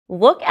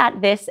look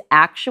at this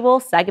actual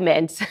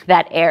segment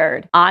that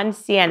aired on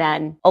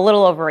CNN a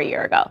little over a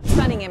year ago.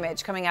 Stunning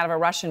image coming out of a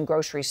Russian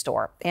grocery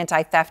store.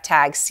 Anti-theft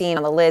tags seen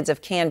on the lids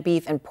of canned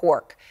beef and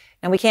pork.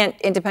 And we can't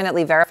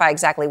independently verify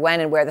exactly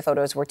when and where the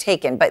photos were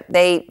taken, but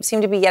they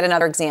seem to be yet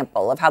another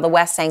example of how the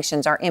West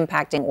sanctions are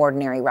impacting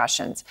ordinary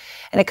Russians.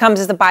 And it comes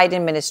as the Biden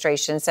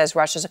administration says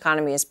Russia's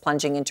economy is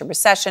plunging into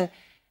recession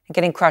and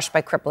getting crushed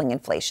by crippling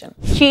inflation.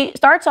 She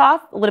starts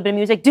off, a little bit of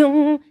music,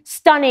 doom,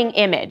 stunning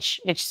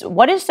image.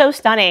 What is so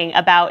stunning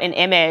about an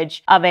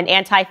image of an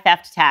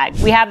anti-theft tag?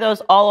 We have those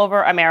all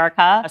over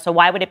America, so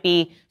why would it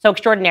be so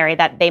extraordinary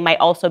that they might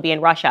also be in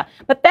Russia?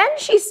 But then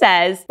she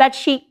says that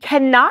she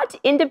cannot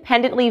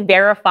independently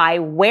verify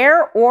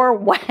where or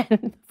when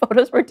the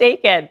photos were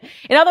taken.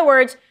 In other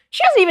words,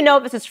 she doesn't even know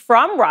if this is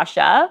from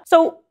Russia.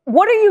 So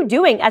what are you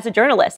doing as a journalist?